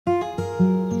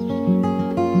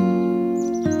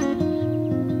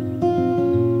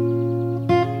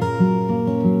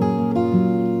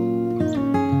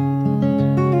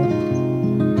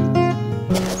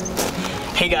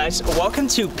guys, welcome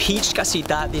to Peach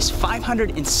Casita, this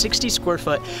 560 square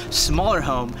foot smaller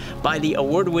home by the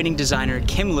award-winning designer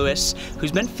Kim Lewis,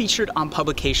 who's been featured on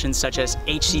publications such as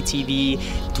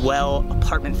HGTV, Dwell,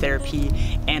 Apartment Therapy,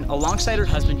 and alongside her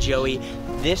husband Joey,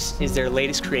 this is their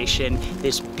latest creation,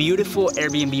 this beautiful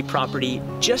Airbnb property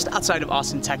just outside of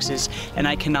Austin, Texas, and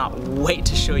I cannot wait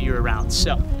to show you around.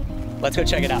 So, let's go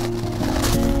check it out.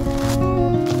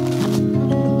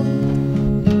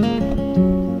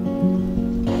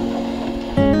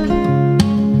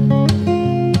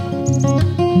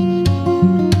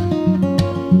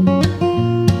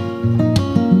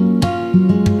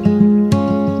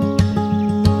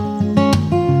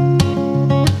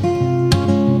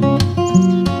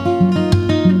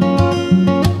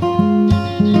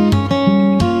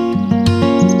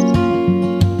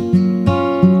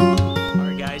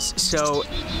 So,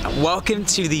 welcome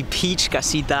to the Peach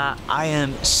Casita. I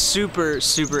am super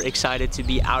excited to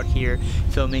be out here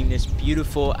filming this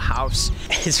beautiful house.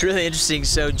 It's really interesting.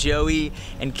 So Joey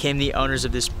and Kim, the owners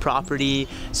of this property,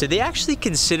 so they actually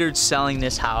considered selling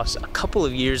this house a couple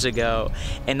of years ago,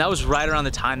 and that was right around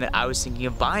the time that I was thinking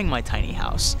of buying my tiny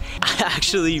house. I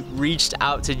actually reached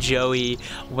out to Joey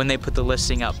when they put the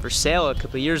listing up for sale a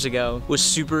couple of years ago, was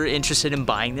super interested in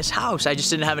buying this house. I just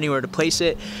didn't have anywhere to place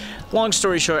it. Long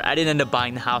story short, I didn't end up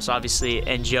buying the house, obviously,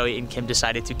 and Joey and Kim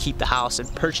decided to keep the house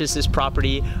and purchase this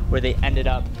property, where they ended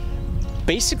up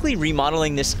basically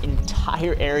remodeling this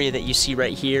entire area that you see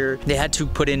right here. They had to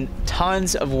put in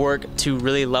tons of work to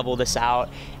really level this out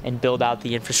and build out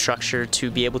the infrastructure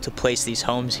to be able to place these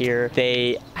homes here.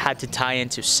 They had to tie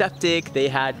into septic. They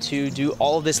had to do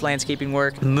all of this landscaping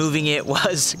work. Moving it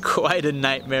was quite a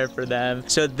nightmare for them.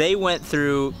 So they went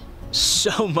through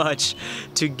so much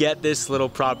to get this little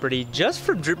property just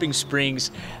from Dripping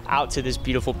Springs out to this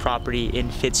beautiful property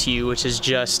in Fitzhugh, which is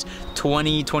just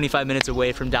 20-25 minutes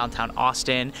away from downtown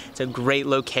Austin. It's a great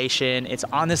location. It's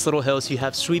on this little hill, so you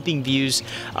have sweeping views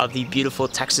of the beautiful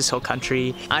Texas Hill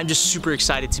Country. I'm just super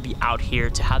excited to be out here,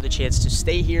 to have the chance to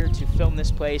stay here, to film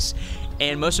this place,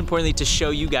 and most importantly to show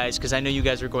you guys, because I know you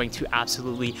guys are going to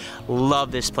absolutely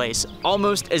love this place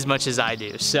almost as much as I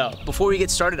do. So before we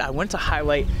get started, I want to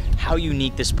highlight how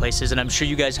unique this place is, and I'm sure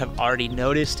you guys have already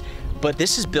noticed, but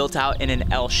this is built out in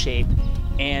an L shape.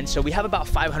 And so we have about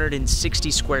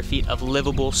 560 square feet of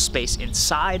livable space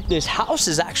inside. This house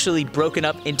is actually broken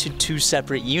up into two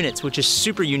separate units, which is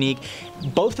super unique.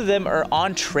 Both of them are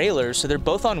on trailers, so they're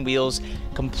both on wheels,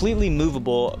 completely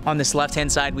movable. On this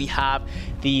left-hand side, we have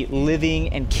the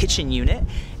living and kitchen unit.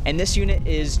 And this unit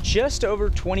is just over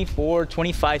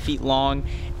 25 feet long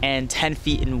and 10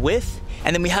 feet in width.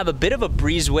 And then we have a bit of a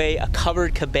breezeway, a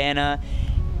covered cabana,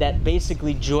 that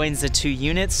basically joins the two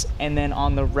units. And then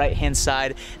on the right hand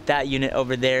side, that unit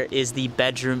over there is the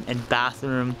bedroom and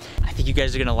bathroom. I think you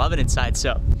guys are gonna love it inside,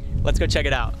 so let's go check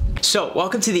it out. So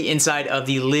welcome to the inside of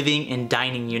the living and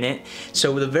dining unit.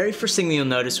 So the very first thing that you'll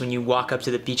notice when you walk up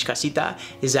to the Peach Casita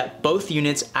is that both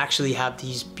units actually have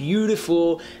these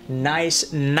beautiful, nice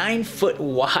 9-foot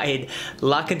wide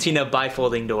La Cantina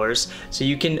bifolding doors. So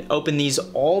you can open these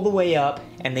all the way up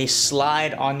and they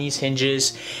slide on these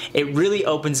hinges. It really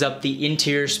opens up the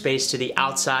interior space to the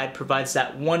outside, provides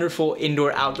that wonderful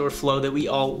indoor-outdoor flow that we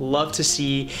all love to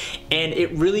see, and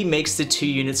it really makes the two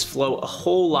units flow a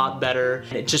whole lot better.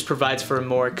 It just provides for a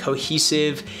more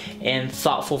cohesive and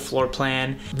thoughtful floor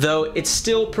plan, though it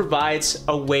still provides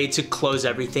a way to close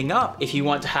everything up. If you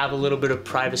want to have a little bit of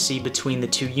privacy between the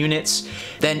two units,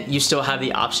 then you still have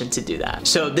the option to do that.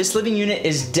 So this living unit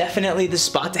is definitely the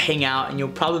spot to hang out, and you'll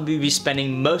probably be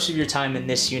spending most of your time in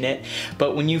this unit.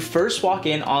 But when you first walk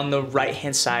in, on the right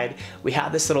hand side, we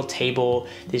have this little table,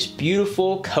 this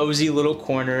beautiful cozy little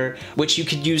corner, which you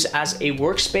could use as a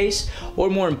workspace, or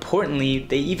more importantly,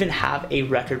 they even have a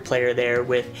record player there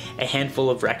with a handful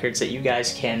of records that you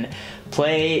guys can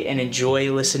play and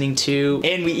enjoy listening to.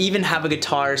 And we even have a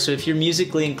guitar, so if you're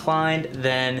musically inclined,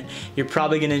 then you're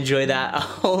probably gonna enjoy that a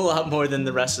whole lot more than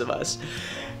the rest of us.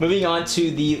 Moving on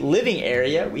to the living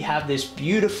area, we have this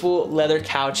beautiful leather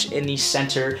couch in the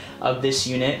center of this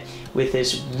unit with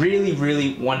this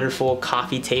really wonderful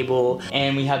coffee table,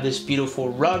 and we have this beautiful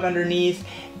rug underneath.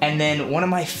 And then one of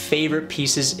my favorite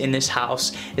pieces in this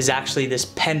house is actually this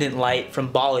pendant light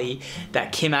from Bali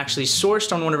that Kim actually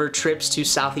sourced on one of her trips to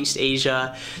Southeast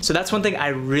Asia. So that's one thing I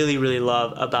really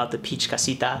love about the Peach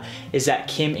Casita, is that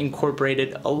Kim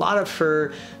incorporated a lot of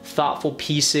her thoughtful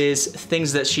pieces,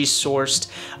 things that she sourced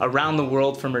around the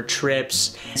world from her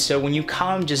trips. So when you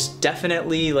come, just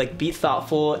definitely like be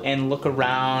thoughtful and look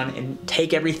around and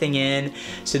take everything in.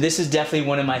 So this is definitely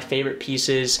one of my favorite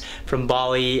pieces from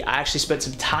Bali. I actually spent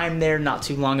some time time there not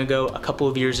too long ago, a couple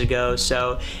of years ago.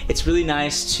 So it's really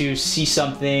nice to see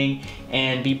something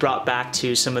and be brought back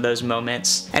to some of those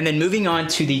moments. And then moving on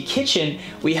to the kitchen,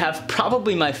 we have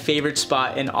probably my favorite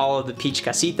spot in all of the Peach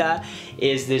Casita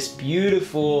is this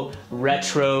beautiful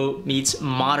retro meets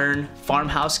modern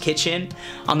farmhouse kitchen.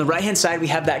 On the right hand side, we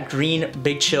have that green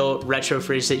Big Chill retro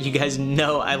fridge that you guys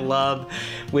know I love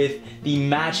with the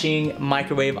matching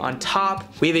microwave on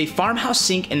top. We have a farmhouse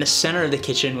sink in the center of the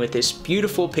kitchen with this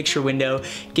beautiful picture window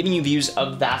giving you views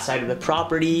of that side of the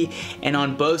property. And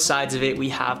on both sides of it, we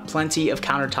have plenty of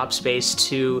countertop space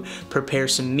to prepare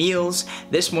some meals.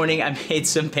 This morning I made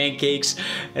some pancakes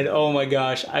and oh my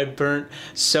gosh, I burnt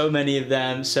so many of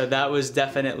them. So that was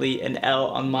definitely an L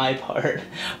on my part.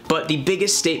 But the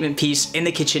biggest statement piece in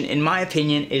the kitchen, in my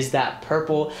opinion, is that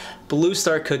purple Blue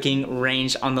Star cooking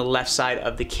range on the left side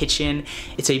of the kitchen.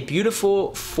 It's a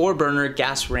beautiful 4-burner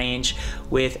gas range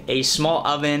with a small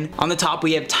oven. On the top,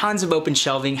 we have tons of open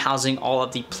shelving housing all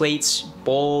of the plates,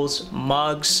 bowls,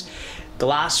 mugs,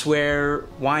 glassware,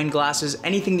 wine glasses,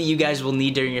 anything that you guys will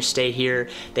need during your stay here.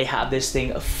 They have this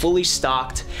thing fully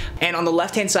stocked. And on the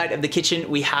left-hand side of the kitchen,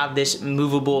 we have this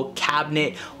movable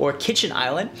cabinet or kitchen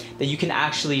island that you can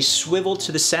actually swivel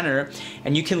to the center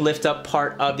and you can lift up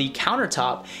part of the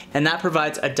countertop, and that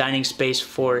provides a dining space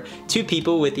for 2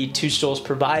 people with the 2 stools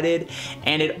provided.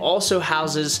 And it also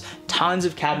houses tons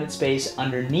of cabinet space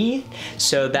underneath.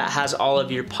 So that has all of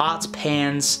your pots,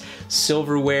 pans,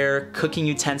 silverware, cooking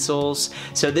utensils.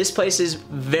 So this place is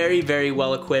very, very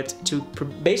well equipped to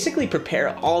basically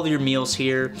prepare all of your meals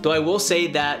here. Though I will say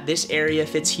that this area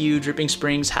fits huge. Dripping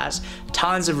Springs has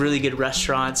tons of really good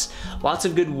restaurants, lots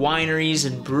of good wineries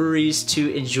and breweries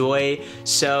to enjoy.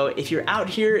 So if you're out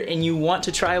here and you want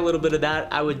to try a little bit of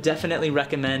that, I would definitely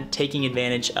recommend taking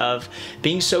advantage of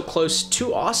being so close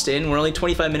to Austin. We're only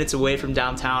 25 minutes away from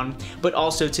downtown, but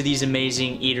also to these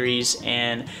amazing eateries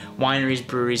and wineries,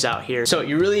 breweries out here. So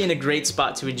you're really in a great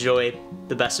spot to enjoy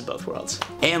the best of both worlds.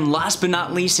 And last but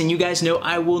not least, and you guys know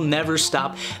I will never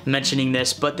stop mentioning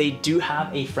this, but they do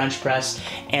have a French press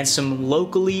and some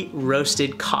locally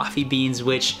roasted coffee beans,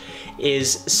 which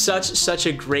is such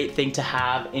a great thing to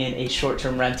have in a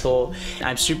short-term rental.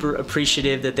 I'm super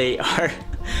appreciative that they are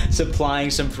supplying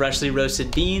some freshly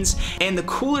roasted beans. And the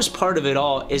coolest part of it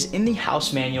all is in the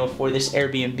house manual for this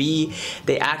Airbnb,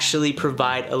 they actually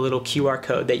provide a little QR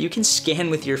code that you can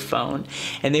scan with your phone,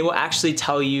 and they will actually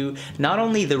tell you not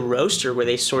only the roaster where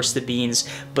they source the beans,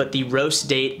 but the roast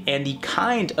date and the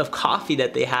kind of coffee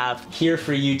that they have here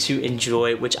for you to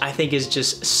enjoy, which I think is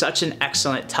just such an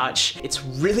excellent touch. It's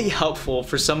really helpful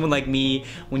for someone like me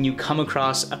when you come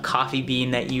across a coffee bean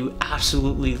that you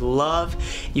absolutely love.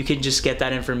 You can just get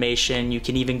that information. You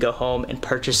can even go home and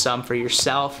purchase some for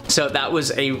yourself. So that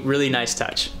was a really nice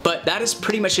touch. But that is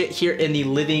pretty much it here in the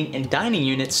living and dining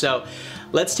unit. So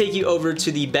let's take you over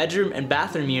to the bedroom and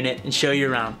bathroom unit and show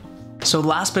you around. So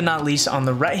last but not least, on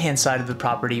the right-hand side of the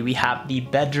property, we have the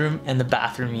bedroom and the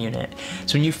bathroom unit.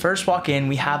 So when you first walk in,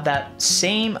 we have that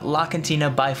same La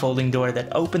Cantina bifolding door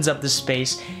that opens up the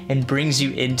space and brings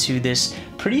you into this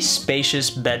pretty spacious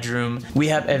bedroom. We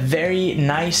have a very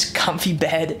nice, comfy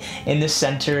bed in the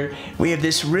center. We have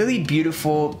this really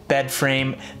beautiful bed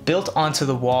frame built onto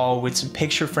the wall with some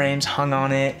picture frames hung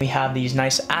on it. We have these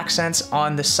nice accents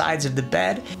on the sides of the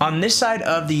bed. On this side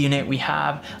of the unit, we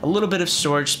have a little bit of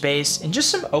storage space and just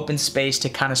some open space to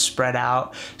kind of spread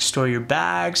out, store your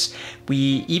bags.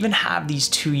 We even have these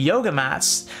 2 yoga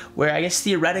mats where I guess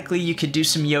theoretically you could do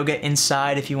some yoga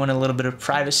inside if you want a little bit of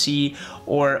privacy,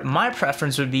 or my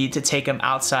preference would be to take them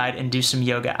outside and do some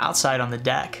yoga outside on the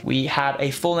deck. We have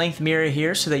a full-length mirror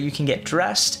here so that you can get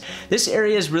dressed. This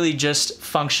area is really just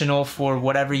functional for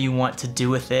whatever you want to do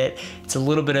with it. It's a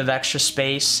little bit of extra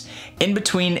space. In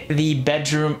between the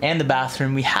bedroom and the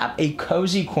bathroom, we have a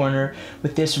cozy corner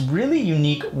with this really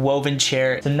unique woven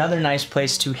chair. It's another nice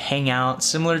place to hang out,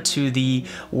 similar to the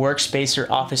workspace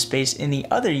or office space in the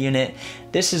other unit.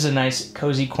 This is a nice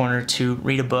cozy corner to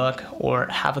read a book or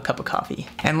have a cup of coffee.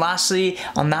 And lastly,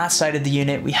 on that side of the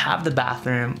unit, we have the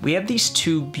bathroom. We have these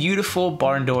 2 beautiful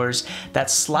barn doors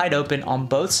that slide open on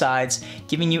both sides,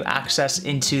 giving you access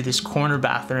into this corner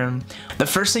bathroom. The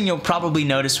first thing you'll probably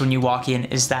notice when you walk in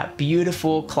is that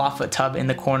beautiful clawfoot tub in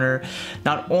the corner.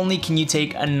 Not only can you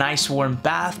take a nice warm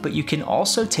bath, but you can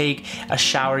also take a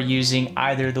shower using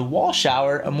either the wall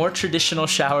shower, a more traditional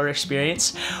shower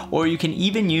experience, or you can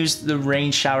even use the rain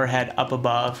shower head up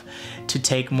above to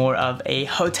take more of a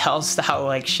hotel style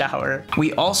like shower.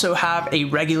 We also have a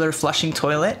regular flushing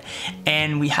toilet,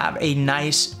 and we have a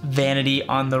nice vanity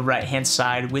on the right hand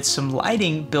side with some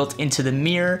lighting built into the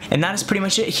mirror. And that is pretty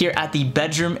much it here at the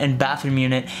bedroom and bathroom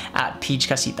unit at Peach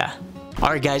Casita. All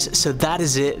right, guys, so that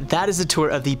is it. That is the tour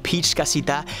of the Peach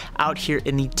Casita out here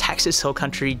in the Texas Hill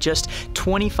Country, just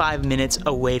 25 minutes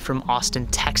away from Austin,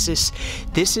 Texas.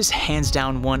 This is hands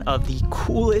down one of the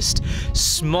coolest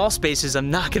small spaces.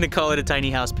 I'm not gonna call it a tiny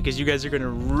house because you guys are gonna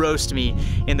roast me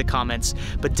in the comments,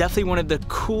 but definitely one of the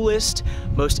coolest,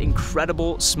 most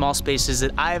incredible small spaces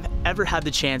that I've ever had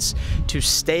the chance to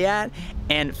stay at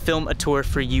and film a tour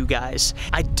for you guys.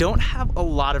 I don't have a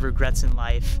lot of regrets in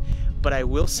life, but I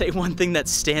will say one thing that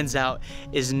stands out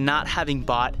is not having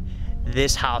bought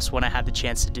this house when I had the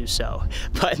chance to do so.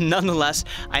 But nonetheless,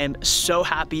 I am so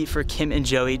happy for Kim and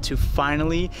Joey to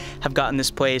finally have gotten this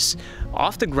place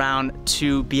off the ground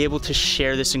to be able to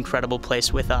share this incredible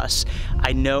place with us.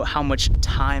 I know how much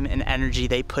time and energy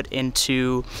they put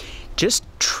into just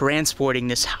transporting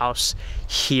this house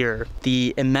here,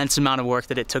 the immense amount of work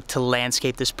that it took to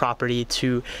landscape this property,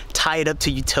 to tie it up to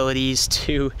utilities,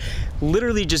 to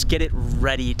literally just get it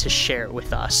ready to share it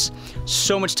with us.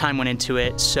 So much time went into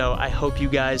it, so I hope you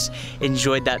guys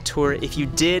enjoyed that tour. If you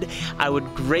did, I would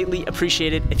greatly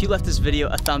appreciate it if you left this video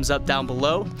a thumbs up down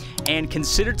below and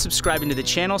considered subscribing to the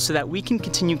channel so that we can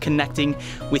continue connecting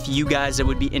with you guys that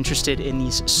would be interested in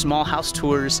these small house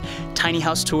tours, tiny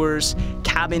house tours,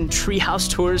 cabin, tree house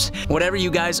tours, whatever you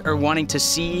guys are wanting to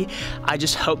see. I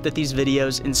just hope that these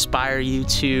videos inspire you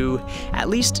to at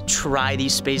least try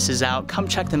these spaces out. Come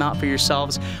check them out for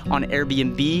yourselves on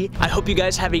Airbnb. I hope you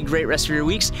guys have a great rest of your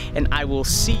weeks, and I will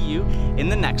see you in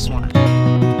the next one.